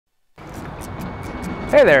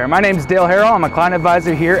Hey there, my name is Dale Harrell. I'm a client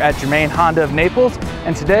advisor here at Germain Honda of Naples,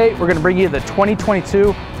 and today we're going to bring you the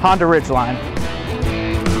 2022 Honda Ridgeline.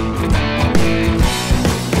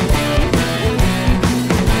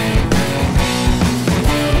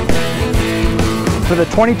 For the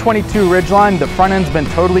 2022 Ridgeline, the front end's been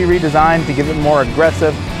totally redesigned to give it a more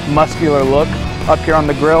aggressive, muscular look up here on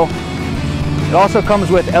the grille. It also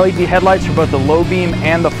comes with LED headlights for both the low beam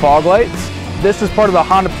and the fog lights. This is part of the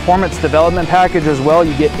Honda Performance Development Package as well.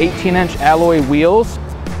 You get 18-inch alloy wheels.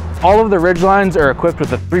 All of the Ridgelines are equipped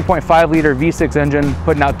with a 3.5-liter V6 engine,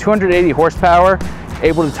 putting out 280 horsepower,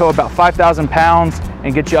 able to tow about 5,000 pounds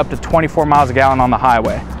and get you up to 24 miles a gallon on the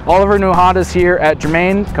highway. All of our new Hondas here at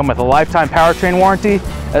Germain come with a lifetime powertrain warranty,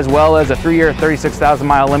 as well as a 3-year,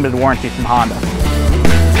 36,000-mile limited warranty from Honda.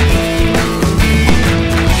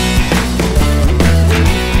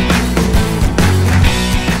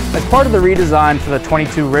 As part of the redesign for the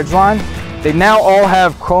 22 Ridgeline, they now all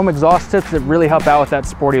have chrome exhaust tips that really help out with that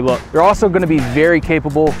sporty look. They're also going to be very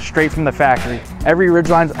capable straight from the factory. Every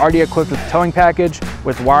Ridgeline's already equipped with a towing package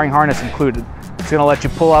with wiring harness included. It's going to let you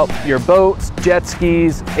pull out your boats, jet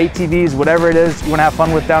skis, ATVs, whatever it is you want to have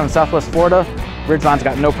fun with down in Southwest Florida. Ridgeline's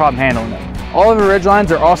got no problem handling it. All of the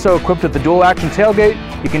Ridgelines are also equipped with the dual action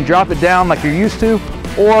tailgate. You can drop it down like you're used to,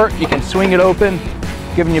 or you can swing it open,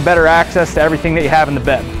 giving you better access to everything that you have in the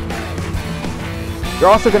bed. You're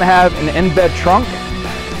also going to have an in-bed trunk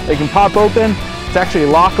that you can pop open. It's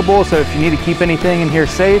actually lockable, so if you need to keep anything in here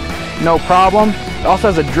safe, no problem. It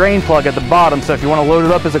also has a drain plug at the bottom, so if you want to load it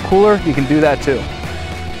up as a cooler, you can do that too.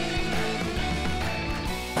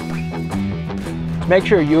 To make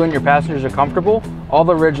sure you and your passengers are comfortable, all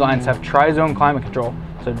the Ridgelines have tri-zone climate control,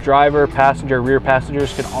 so driver, passenger, rear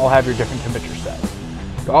passengers can all have your different temperature set.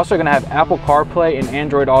 You're also going to have Apple CarPlay and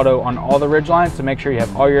Android Auto on all the Ridgelines to make sure you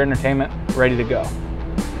have all your entertainment ready to go.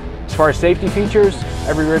 As far as safety features,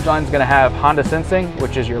 every Ridgeline is going to have Honda Sensing,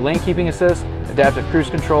 which is your lane keeping assist, adaptive cruise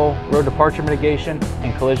control, road departure mitigation,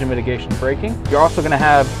 and collision mitigation braking. You're also going to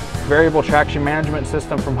have variable traction management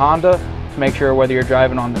system from Honda to make sure whether you're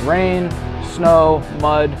driving on the rain, snow,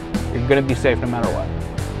 mud, you're going to be safe no matter what.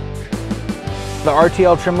 The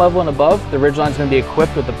RTL trim level and above, the Ridgeline is going to be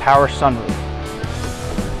equipped with the power sunroof.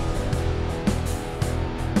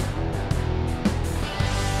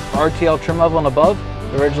 RTL trim level and above,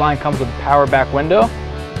 the Ridgeline comes with a power back window.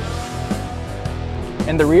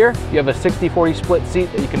 In the rear, you have a 60-40 split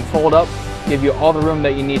seat that you can fold up, give you all the room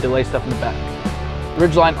that you need to lay stuff in the back. The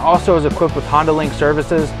Ridgeline also is equipped with Honda Link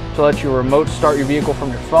services to let you remote start your vehicle from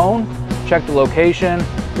your phone, check the location,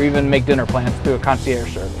 or even make dinner plans through a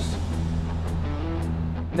concierge service.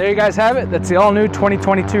 There you guys have it. That's the all-new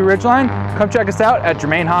 2022 Ridgeline. Come check us out at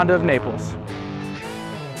Germain Honda of Naples.